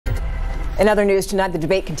In other news tonight, the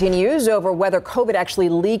debate continues over whether COVID actually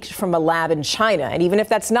leaked from a lab in China. And even if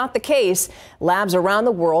that's not the case, labs around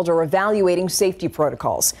the world are evaluating safety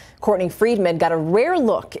protocols. Courtney Friedman got a rare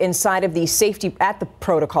look inside of the safety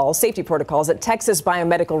protocols at Texas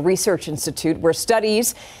Biomedical Research Institute, which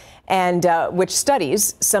studies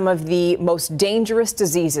some of the most dangerous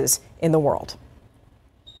diseases in the world.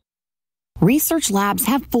 Research labs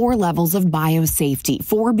have 4 levels of biosafety,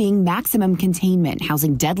 4 being maximum containment,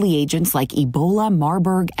 housing deadly agents like Ebola,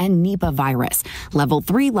 Marburg, and Nipah virus. Level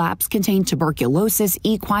 3 labs contain tuberculosis,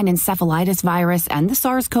 equine encephalitis virus, and the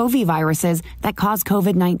SARS-CoV viruses that cause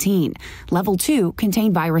COVID-19. Level 2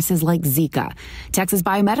 contain viruses like Zika. Texas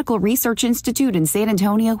Biomedical Research Institute in San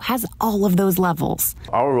Antonio has all of those levels.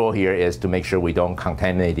 Our role here is to make sure we don't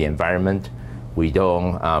contaminate the environment. We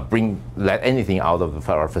don't let anything out of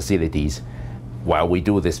our facilities while we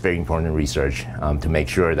do this very important research to make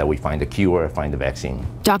sure that we find a cure, find a vaccine.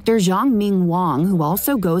 Dr. Zhangming Wang, who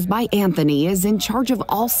also goes by Anthony, is in charge of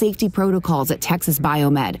all safety protocols at Texas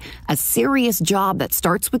Biomed, a serious job that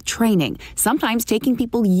starts with training, sometimes taking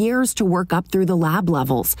people years to work up through the lab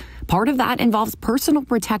levels. Part of that involves personal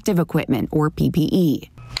protective equipment, or PPE.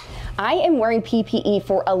 I am wearing PPE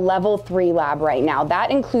for a level 3 lab right now. That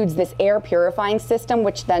includes this air purifying system,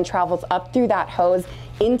 which then travels up through that hose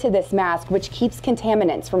into this mask, which keeps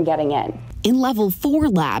contaminants from getting in. In level 4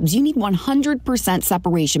 labs, you need 100%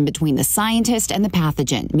 separation between the scientist and the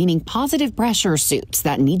pathogen, meaning positive pressure suits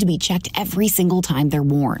that need to be checked every single time they're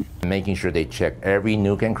worn. Making sure they check every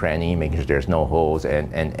nook and cranny, making sure there's no holes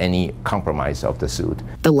and any compromise of the suit.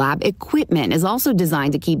 The lab equipment is also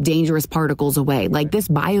designed to keep dangerous particles away, like this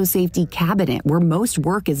biosafety cabinet where most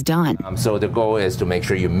work is done. So the goal is to make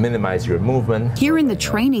sure you minimize your movement. Here in the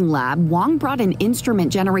training lab, Wang brought an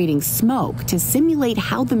instrument generating smoke to simulate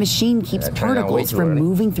how the machine keeps particles from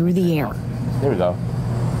moving through the air. There we go.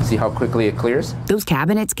 See how quickly it clears? Those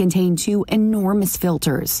cabinets contain 2 enormous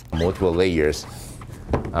filters. Multiple layers,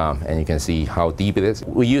 and you can see how deep it is.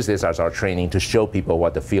 We use this as our training to show people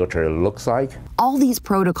what the filter looks like. All these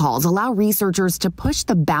protocols allow researchers to push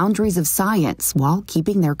the boundaries of science while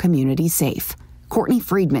keeping their community safe. Courtney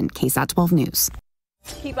Friedman, KSAT 12 News.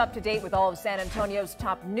 Keep up to date with all of San Antonio's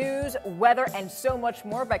top news, weather, and so much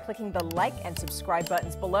more by clicking the like and subscribe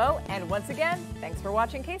buttons below. And once again, thanks for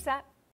watching KSAT.